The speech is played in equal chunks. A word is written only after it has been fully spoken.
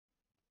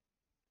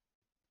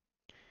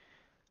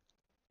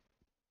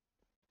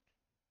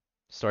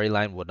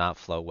storyline would not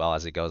flow well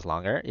as it goes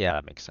longer. Yeah,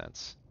 that makes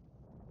sense.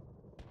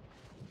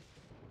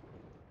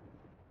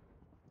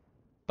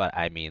 But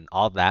I mean,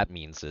 all that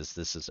means is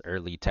this is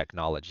early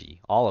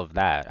technology. All of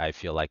that I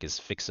feel like is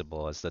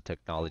fixable as the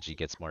technology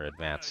gets more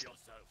advanced.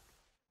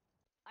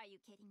 Are you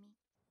kidding me?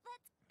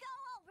 Let's go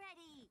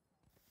already!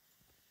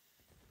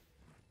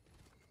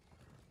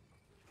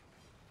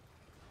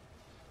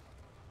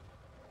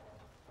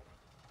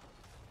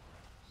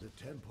 The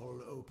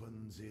temple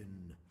opens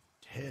in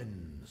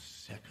 10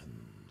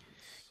 seconds.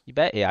 You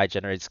bet AI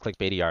generates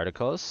clickbaity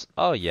articles?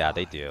 Oh yeah,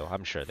 they do.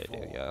 I'm sure they do,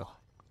 yeah.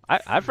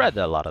 I've read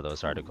a lot of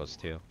those articles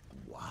too.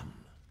 One.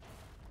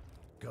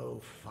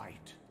 Go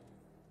fight.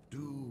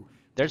 Do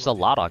There's a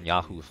lot on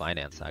Yahoo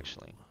Finance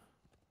actually.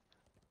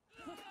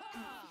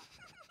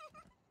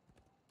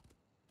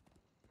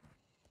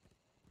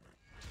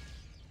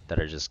 That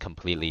are just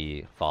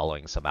completely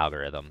following some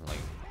algorithm. Like,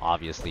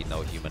 obviously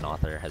no human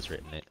author has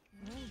written it.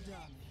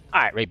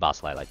 Alright, raid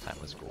boss light time,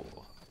 let's go.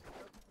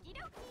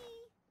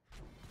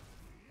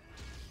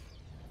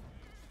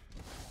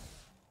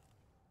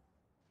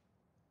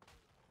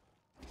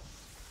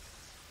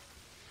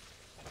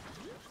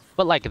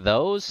 But like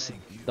those,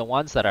 the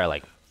ones that are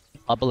like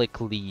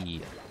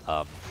publicly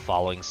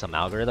following some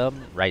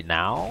algorithm right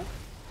now,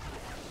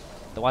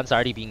 the ones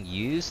already being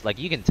used, like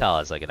you can tell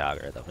it's like an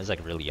algorithm. It's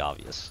like really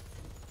obvious.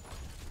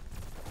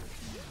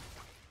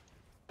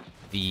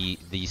 The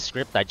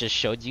script I just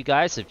showed you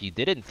guys, if you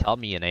didn't tell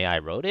me an AI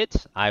wrote it,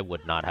 I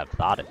would not have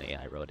thought an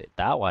AI wrote it.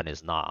 That one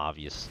is not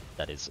obvious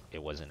that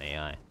it was an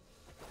AI.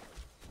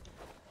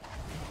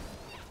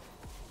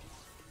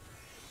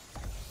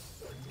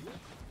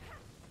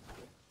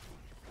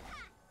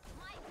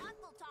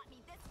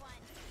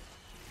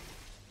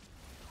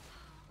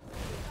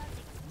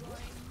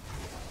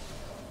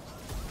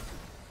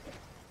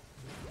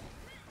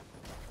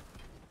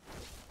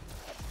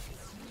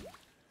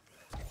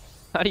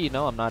 How do you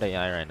know I'm not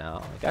AI right now?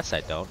 I guess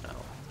I don't know.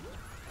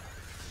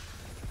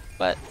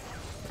 But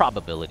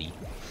probability.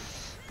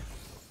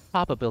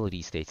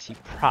 Probability states you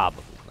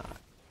probably not.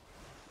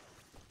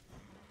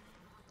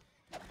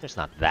 There's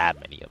not that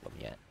many of them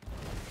yet.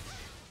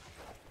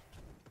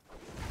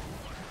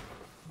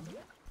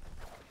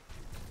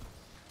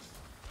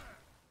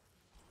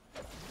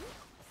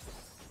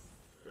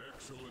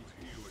 Excellent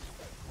healing.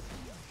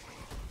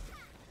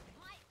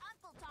 My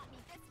uncle taught me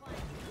this one.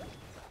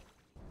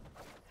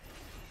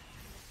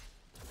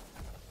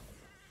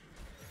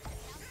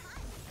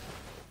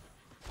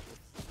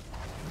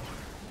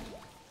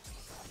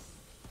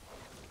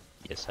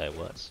 Yes, I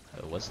was.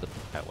 I was the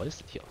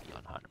PLP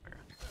on Hanmer.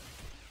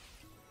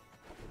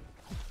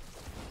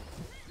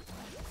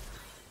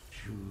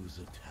 Choose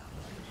a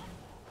talent.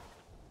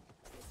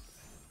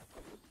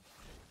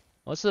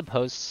 Most of the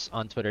posts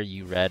on Twitter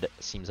you read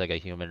seems like a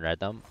human read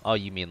them. Oh,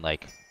 you mean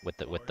like with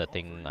the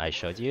thing I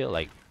showed you?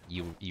 Like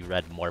you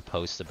read more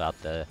posts about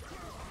the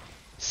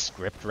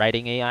script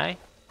writing AI?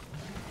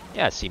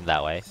 Yeah, it seemed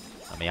that way.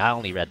 I mean, I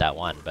only read that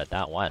one, but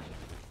that one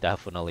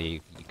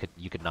definitely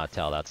you could not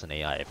tell that's an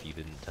AI if you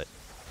didn't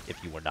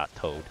if you were not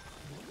told.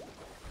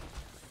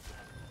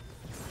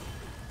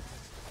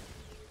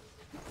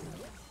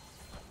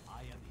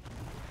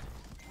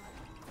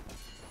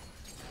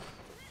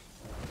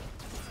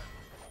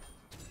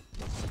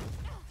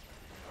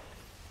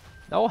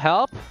 No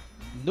help?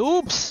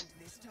 Noobs!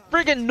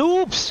 Friggin'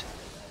 noobs!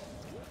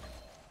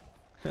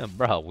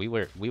 Bro, we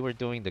were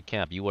doing the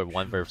camp. You were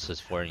 1 versus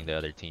 4 in the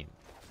other team.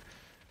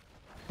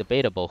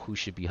 Debatable who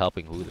should be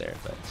helping who there,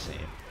 but same.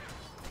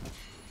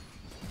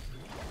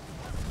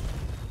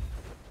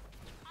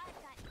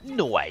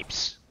 No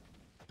wipes.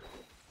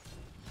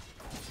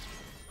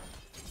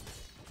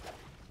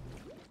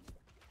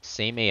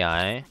 Same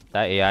AI.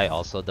 That AI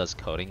also does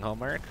coding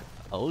homework.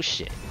 Oh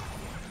shit.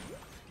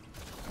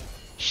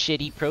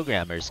 Shitty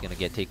programmers gonna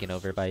get taken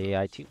over by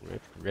AI too.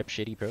 Rip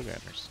shitty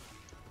programmers.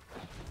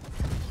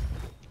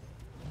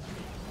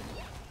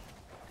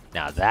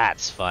 Now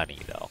that's funny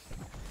though.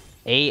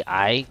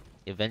 AI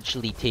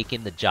eventually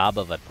taking the job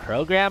of a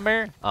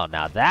programmer? Oh,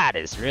 now that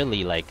is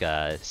really like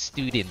a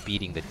student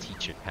beating the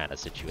teacher kind of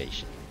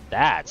situation.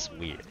 That's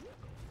weird.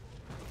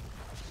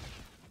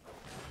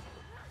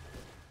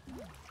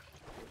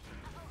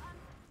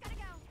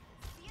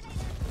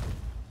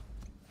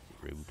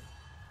 Rude.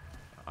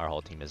 Our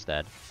whole team is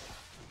dead.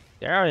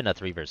 They are in a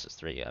 3 versus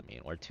 3. I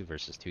mean, we're 2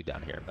 versus 2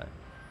 down here, but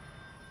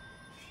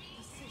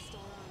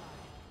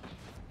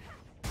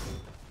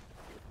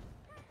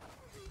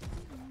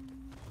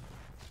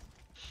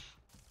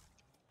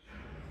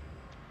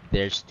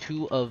there's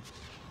 2 of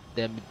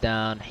them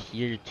down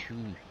here too.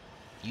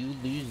 You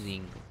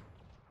losing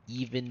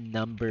even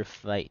number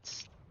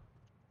fights.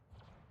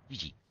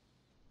 GG.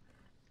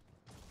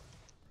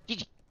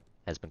 GG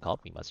has been called.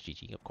 We must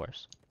GG, of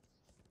course.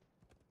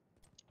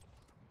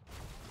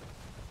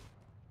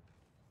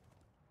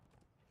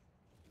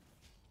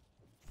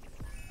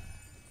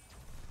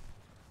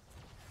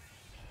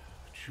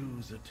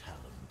 Choose a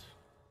talent.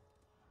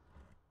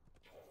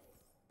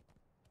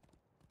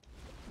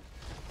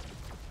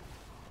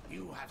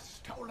 You have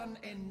stolen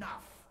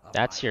enough.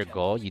 That's your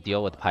goal? You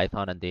deal with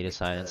Python and data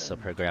science so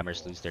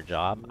programmers lose their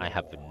job? I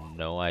have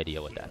no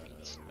idea what that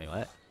means. Wait,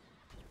 what?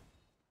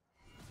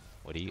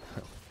 What do you...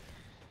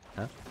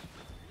 Huh?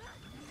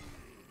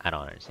 I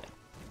don't understand.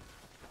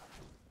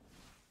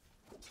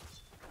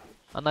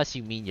 Unless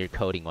you mean you're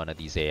coding one of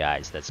these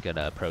AIs that's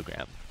gonna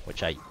program,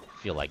 which I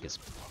feel like is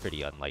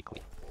pretty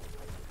unlikely.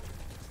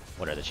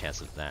 What are the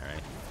chances of that,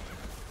 right?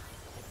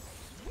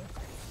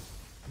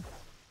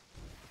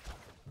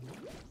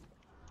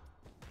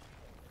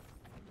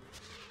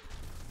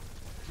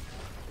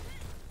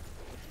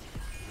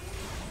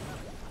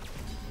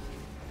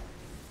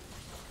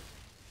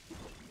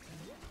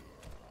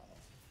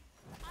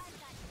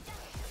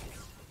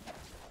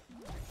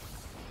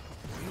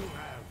 You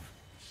have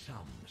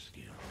some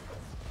skill.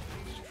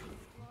 It's true.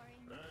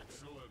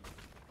 Excellent.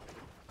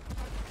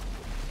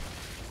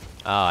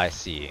 Oh, I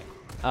see.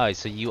 Oh,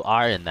 so you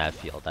are in that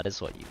field. That is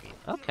what you mean.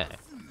 Okay.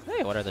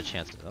 Hey, what are the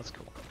chances? That's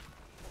cool.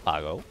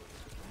 Pago.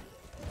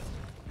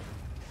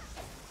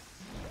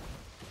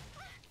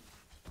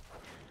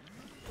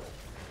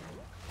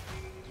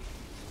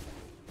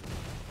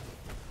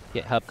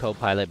 GitHub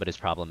Copilot, but it's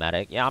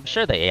problematic. Yeah, I'm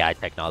sure the AI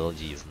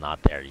technology is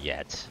not there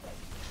yet.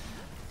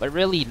 But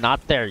really,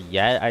 not there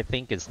yet, I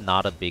think, is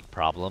not a big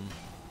problem.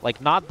 Like,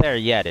 not there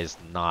yet is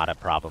not a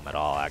problem at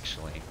all,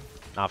 actually.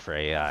 Not for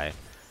AI.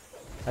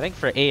 I think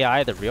for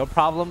AI, the real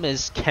problem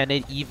is, can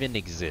it even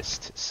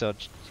exist? So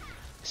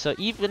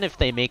even if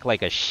they make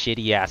like a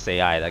shitty-ass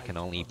AI that can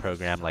only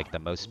program like the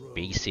most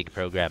basic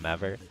program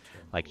ever,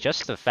 like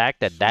just the fact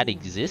that that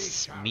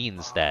exists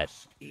means that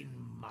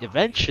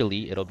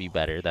eventually it'll be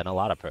better than a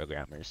lot of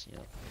programmers, you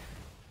know.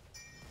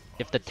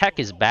 If the tech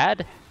is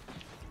bad,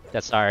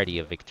 that's already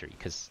a victory,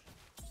 because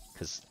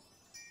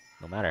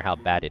no matter how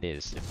bad it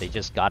is, if they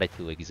just got it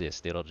to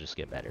exist, it'll just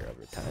get better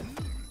over time.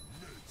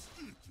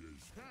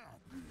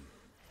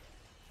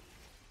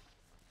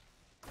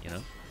 You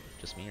know?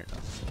 Just me or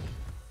not?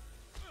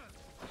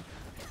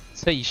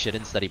 So you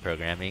shouldn't study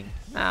programming?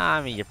 Nah,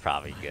 I mean, you're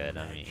probably good.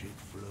 I mean,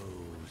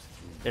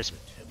 there's...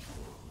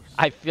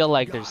 I feel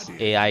like there's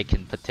AI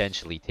can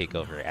potentially take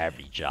over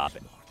every job.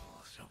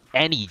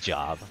 Any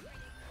job.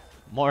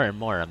 More and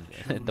more,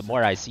 the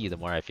more I see, the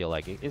more I feel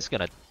like it's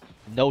gonna...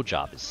 No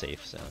job is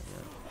safe, so,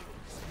 yeah.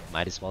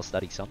 Might as well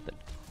study something.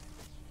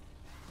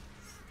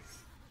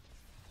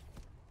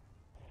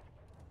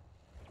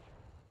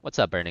 What's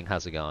up, Burning?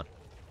 How's it going?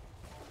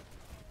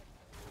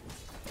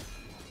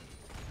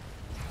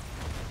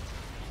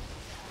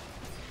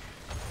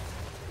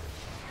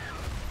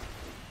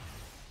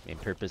 Main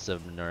purpose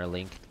of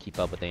Neuralink, keep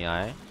up with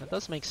AI. That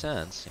does make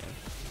sense,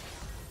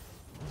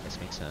 yeah. Does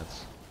make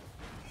sense.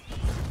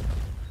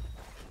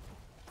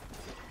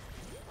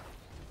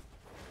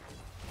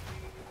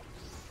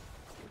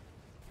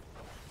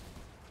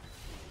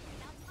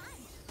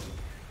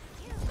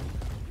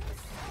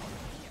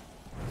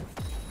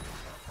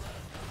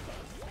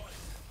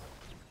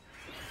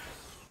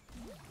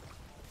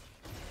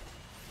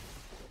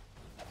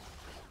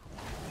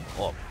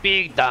 Oh,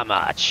 big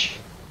damage!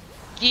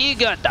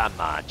 Giga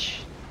damage!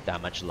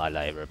 Damage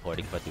Lili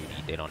reporting for duty.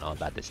 They don't know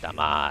about this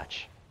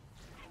damage.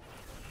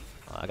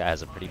 Oh, that guy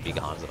has a pretty big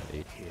Hanzo,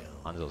 dude.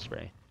 Hanzo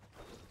spray.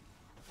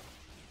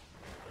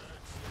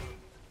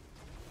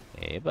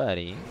 Hey,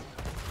 buddy.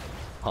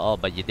 Oh,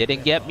 but you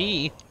didn't get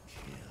me!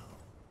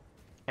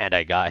 And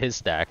I got his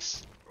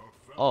stacks.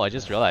 Oh, I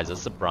just realized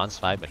that's a bronze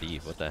 5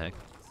 Medivh. What the heck?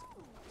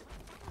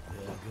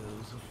 There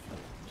goes a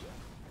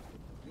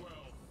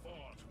Well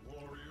fought,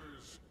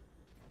 warriors.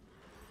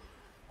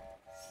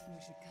 We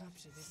should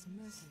capture this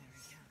mercenary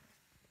camp.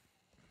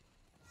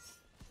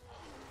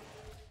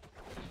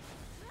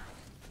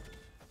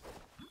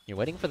 You're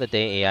waiting for the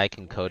day AI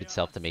can code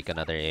itself to make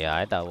another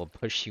AI that will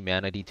push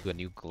humanity to a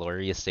new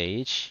glorious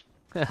age?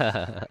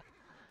 Yeah,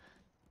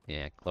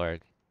 Glorg.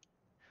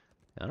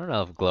 I don't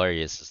know if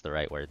glorious is the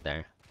right word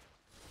there.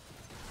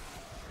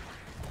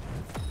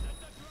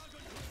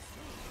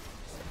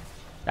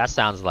 That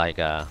sounds like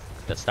the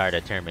start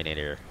of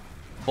Terminator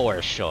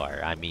for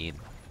sure. I mean,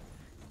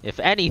 if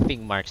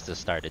anything marks the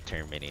start of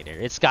Terminator,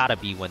 it's gotta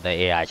be when the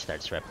AI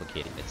starts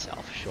replicating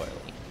itself, surely.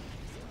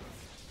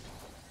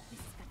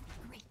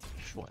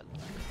 Surely.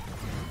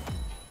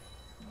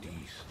 decent.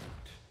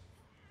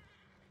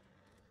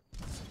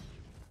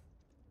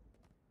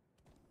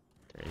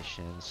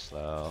 Duration,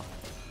 slow.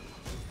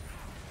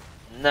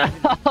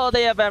 No,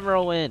 they have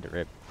Emerald Wind.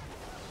 Rip.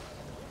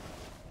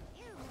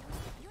 Ew,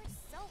 you're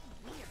so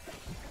weird.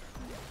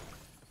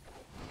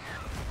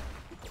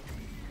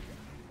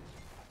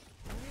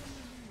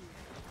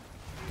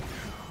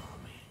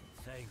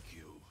 Thank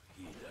you,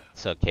 healer.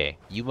 It's okay.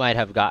 You might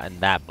have gotten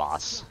that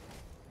boss.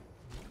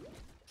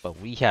 But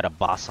we had a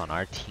boss on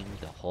our team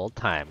the whole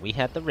time. We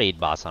had the raid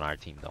boss on our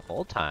team the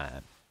whole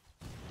time.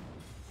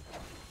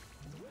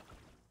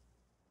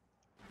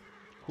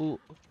 Who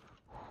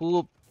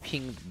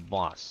pinged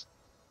boss?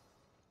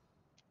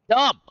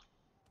 Dumb!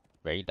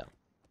 Very dumb.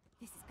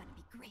 This is gonna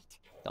be great.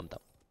 Dumb dumb.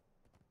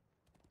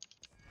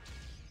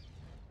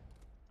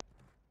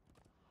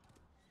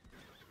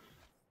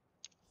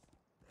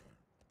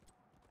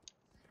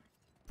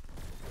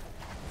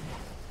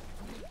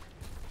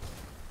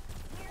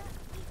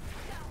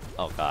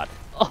 Oh god.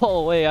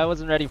 Oh wait, I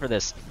wasn't ready for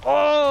this.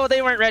 Oh,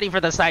 they weren't ready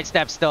for the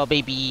sidestep still,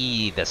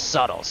 baby. The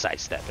subtle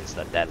sidestep is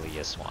the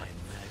deadliest one.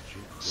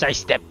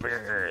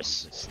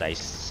 Sidesteppers.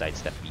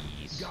 Sidestep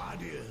bees.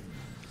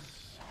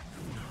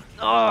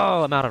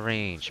 Oh, I'm out of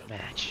range.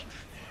 Match.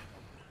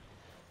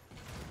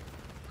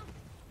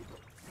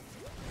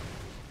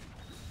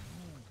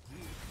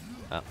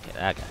 Okay,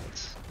 that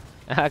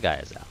guy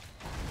is out.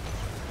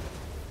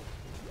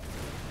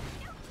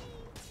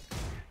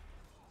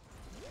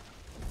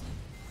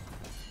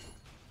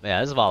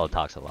 Yeah, this Valo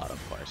talks a lot,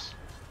 of course.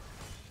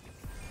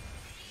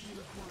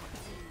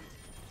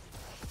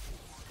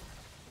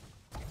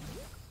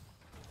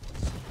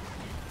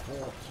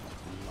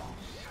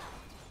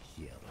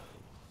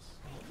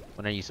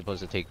 When are you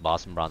supposed to take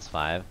boss in Bronze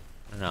 5?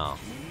 No.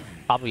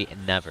 Probably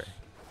never.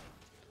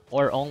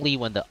 Or only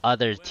when the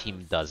other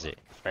team does it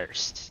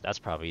first. That's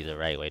probably the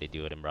right way to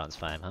do it in Bronze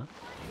 5, huh?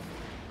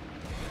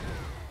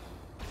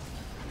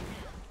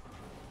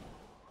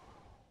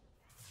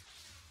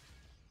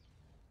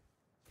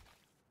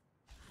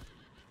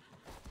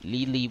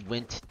 Lili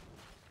went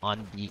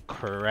on the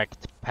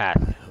correct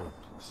path. I hope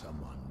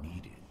someone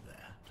needed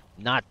that.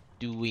 Not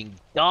doing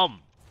dumb.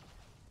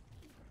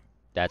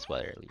 That's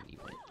where Lili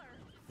went.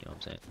 You know what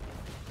I'm saying?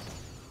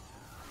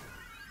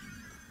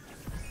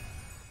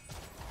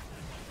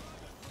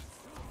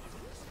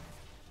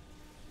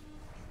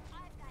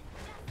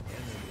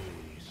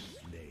 Enemy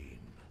slain.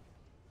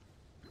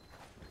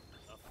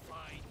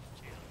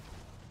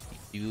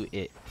 Do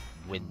it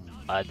when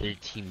other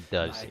team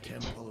does My it.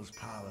 temple's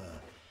power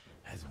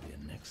has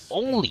been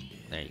expanded. Only.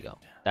 There you go.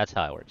 That's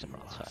how it works in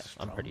Bronze 5.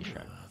 I'm pretty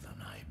sure. Stronger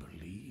than I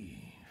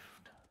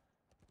believed.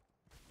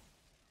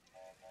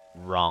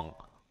 Wrong.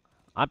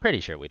 I'm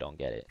pretty sure we don't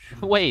get it.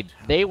 Wait,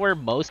 they were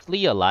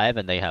mostly alive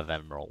and they have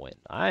Emerald Wind.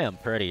 I am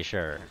pretty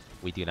sure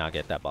we do not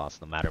get that boss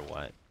no matter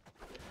what.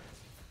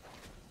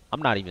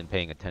 I'm not even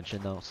paying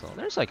attention though, so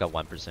there's like a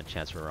 1%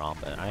 chance we're wrong,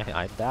 but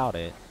I doubt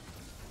it.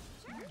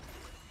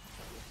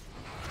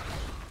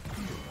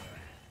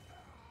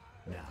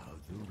 Now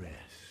the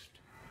rest.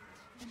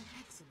 An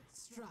excellent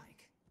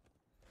strike.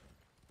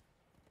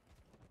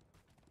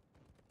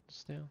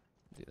 Still,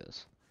 do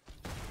this.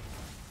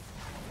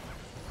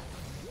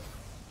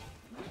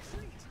 Here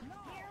we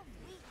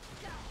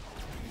go.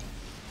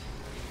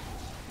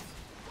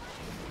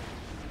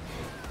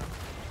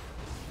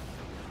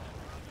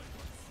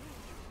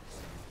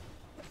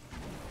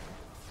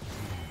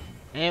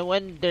 I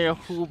wonder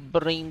who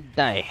bring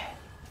die.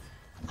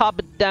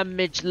 Pop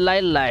damage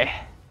Lili.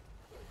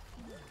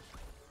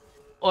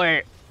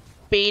 Or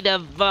Beta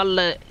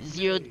Vala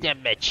 0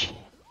 damage.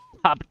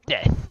 Pop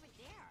death.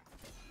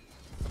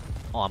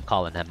 Oh, I'm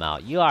calling him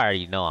out. You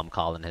already know I'm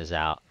calling his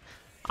out.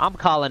 I'm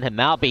calling him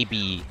out,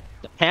 baby.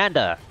 The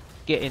panda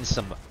getting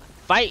some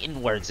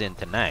fighting words in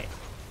tonight.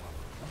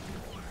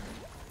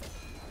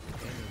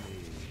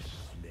 Enemy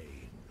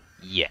slain.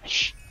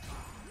 Yes.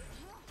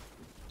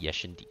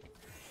 Yes, indeed.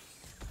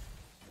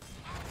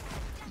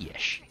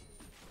 Yes.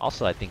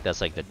 Also, I think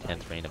that's like the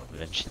 10th reign of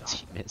vengeance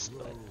he missed,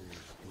 but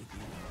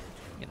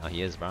you know,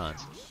 he is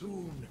bronze.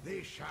 Soon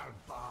they shall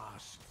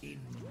bask in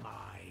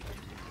my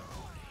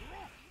glory.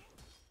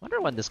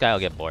 Wonder when this guy will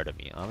get bored of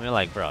me. I'll be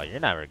like, bro, you're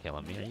never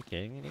killing me. Are you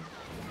kidding me, dude?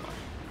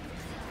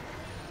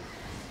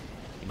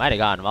 He might have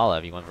gotten Vala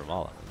if he went for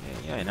Vala.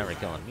 Yeah, you ain't never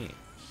killing me.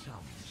 Some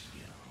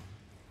skill,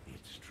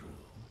 it's true.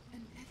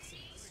 An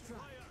excellent strike.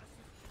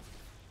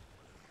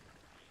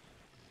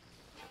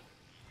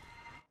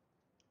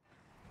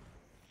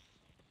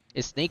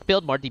 Is Snake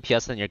build more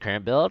DPS than your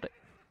current build?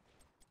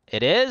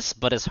 It is,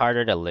 but it's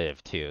harder to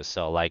live too.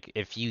 So like,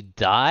 if you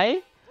die,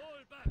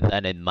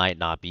 then it might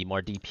not be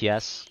more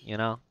DPS, you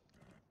know?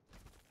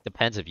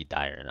 Depends if you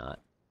die or not.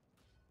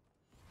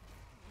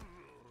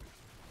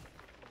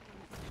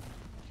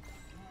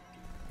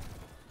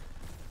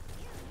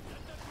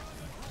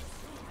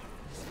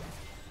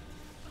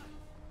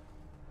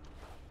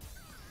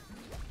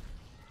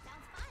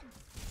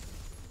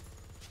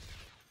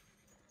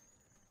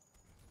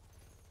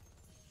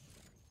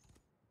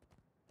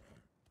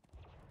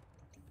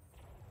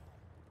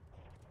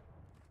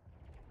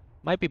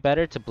 Might be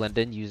better to blend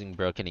in using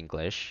broken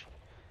English.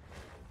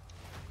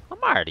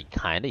 I'm already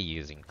kind of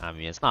using, I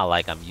mean, it's not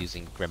like I'm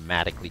using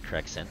grammatically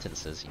correct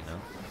sentences, you know?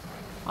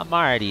 I'm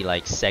already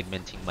like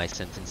segmenting my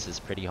sentences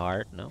pretty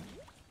hard, no?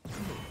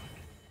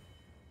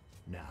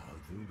 Now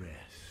the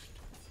rest.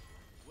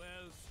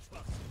 Well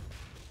struck.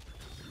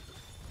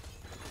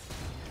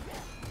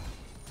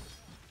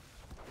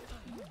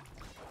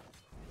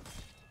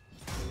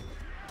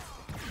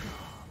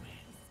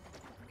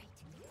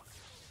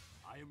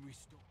 I am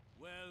restored.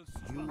 Well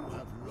struck. You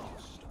have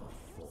lost a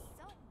fort.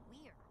 So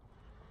weird.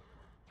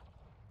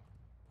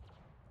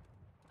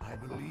 I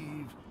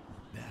believe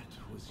that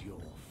was your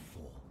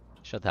fault.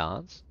 Show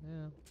talents?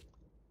 Yeah.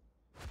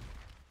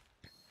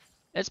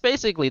 It's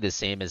basically the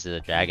same as the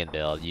dragon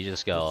build. You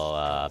just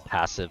go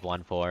passive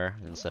 1-4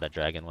 instead of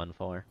dragon 1-4.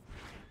 I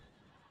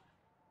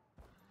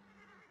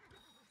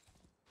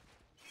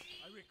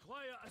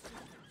require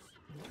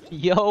assistance.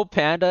 Yo,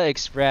 Panda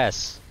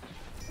Express.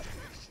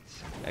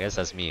 I guess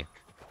that's me.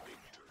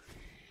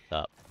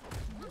 What's up?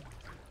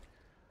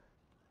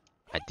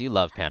 I do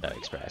love Panda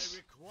Express.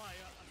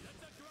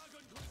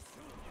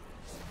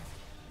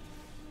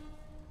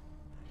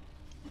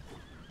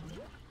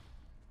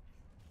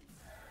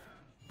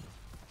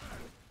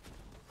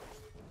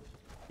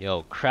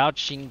 Yo,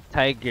 crouching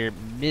tiger,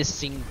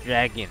 missing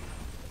dragon.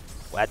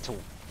 What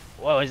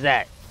was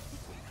that?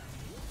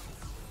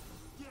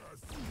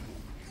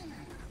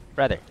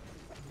 Brother,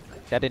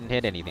 that didn't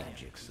hit anything.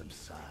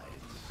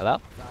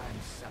 Hello?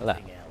 Hello?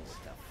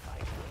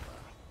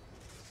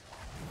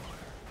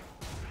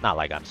 Not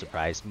like I'm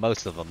surprised.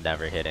 Most of them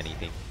never hit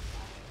anything.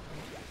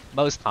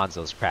 Most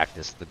Hanzos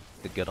practice the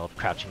good old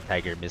crouching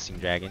tiger, missing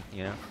dragon,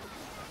 you know?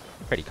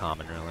 Pretty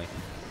common, really.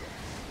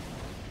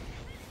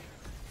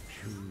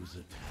 Choose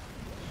it.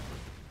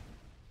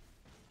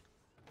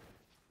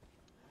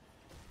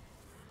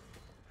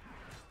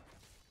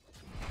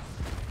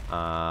 Do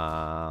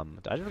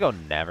I just go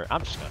never?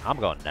 I'm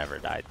going never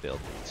die build.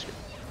 Just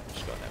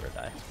go never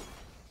die.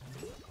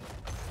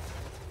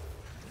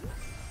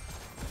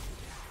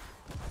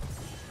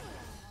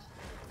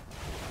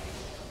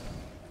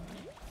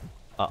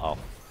 Uh-oh.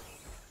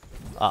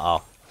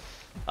 Uh-oh.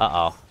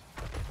 Uh-oh.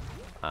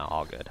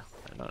 All good.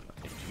 No,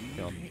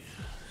 no.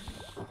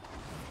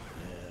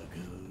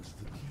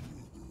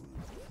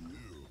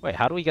 Wait,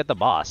 how do we get the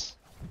boss?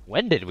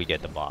 When did we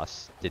get the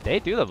boss? Did they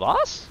do the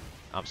boss?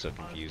 I'm so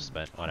confused,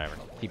 but whatever.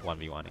 Keep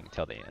 1v1ing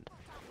until the end.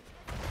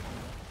 That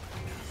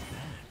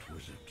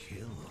was a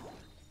kill.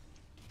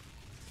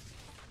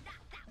 That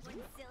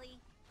one's silly.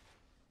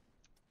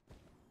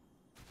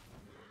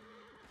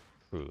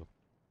 True.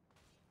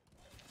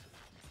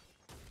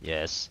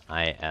 Yes,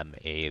 I am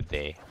a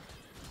they.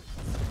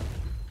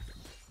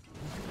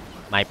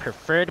 My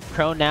preferred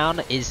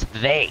pronoun is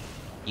they.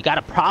 You got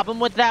a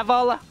problem with that,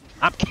 Vola?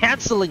 I'm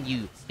canceling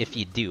you if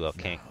you do,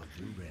 okay?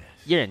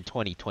 You're in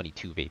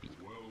 2022, baby.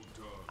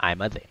 I'm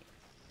a they.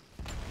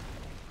 The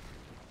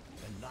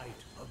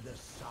light of the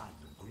sun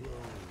grows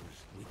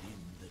within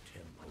the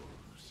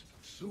temples.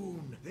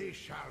 Soon they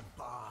shall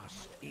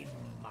bask in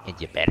my And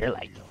you better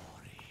like it. glory.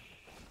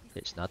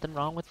 There's nothing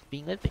wrong with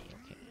being a they, okay?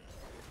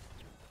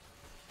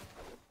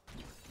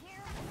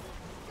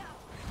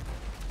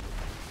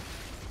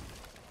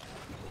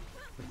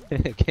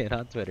 Get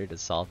on Twitter to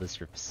solve this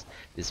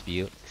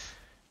dispute.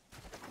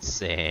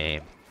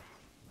 Same.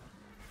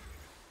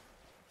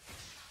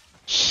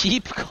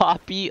 Cheap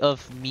copy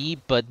of me,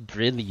 but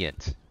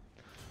brilliant.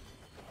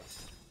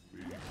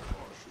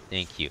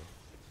 Thank you.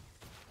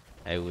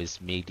 I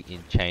was made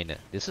in China.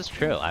 This is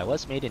true. I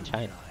was made in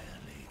China.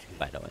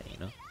 By the way, you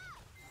know.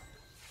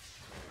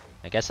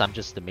 I guess I'm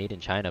just the made in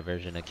China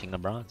version of King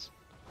of Bronze.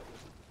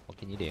 What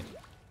can you do?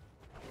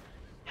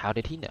 How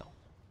did he know?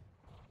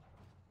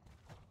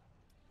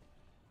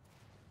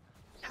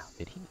 How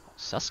did he know?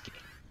 Sasuke.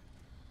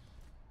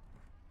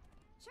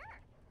 Sure.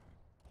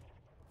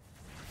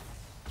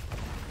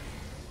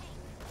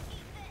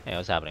 Hey,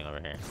 what's happening over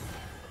here?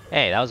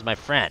 Hey, that was my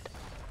friend.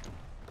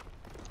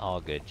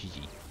 All good,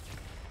 GG.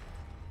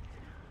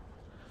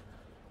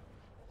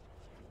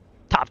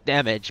 Top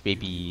damage,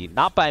 baby.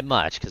 Not by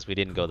much, because we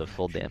didn't go the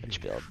full damage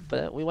build.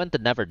 But we went the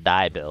never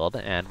die build,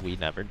 and we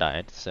never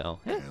died, so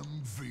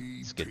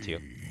it's good too.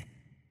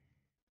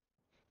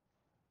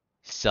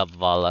 Sub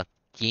Vala.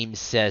 Game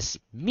says,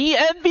 me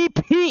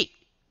MVP!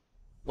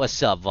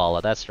 What's up,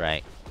 Vala? That's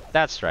right.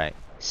 That's right.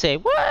 Say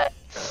what?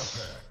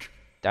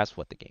 That's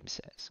what the game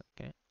says,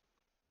 okay?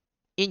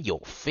 In your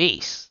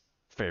face.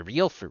 For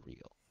real, for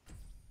real.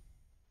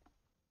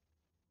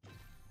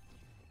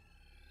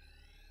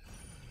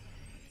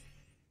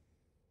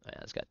 Oh, yeah,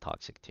 this guy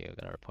toxic too.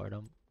 Gotta report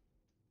him.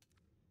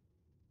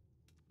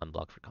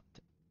 Unblock for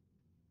content.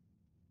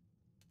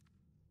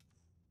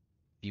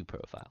 View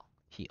profile.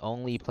 He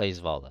only plays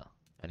Vala.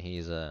 And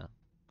he's well,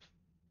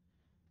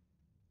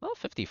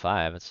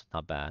 55. It's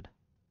not bad.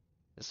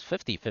 It's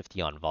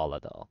 50-50 on Vala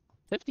though.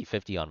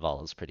 50-50 on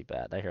Vala is pretty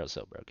bad. That hero's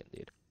so broken,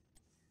 dude.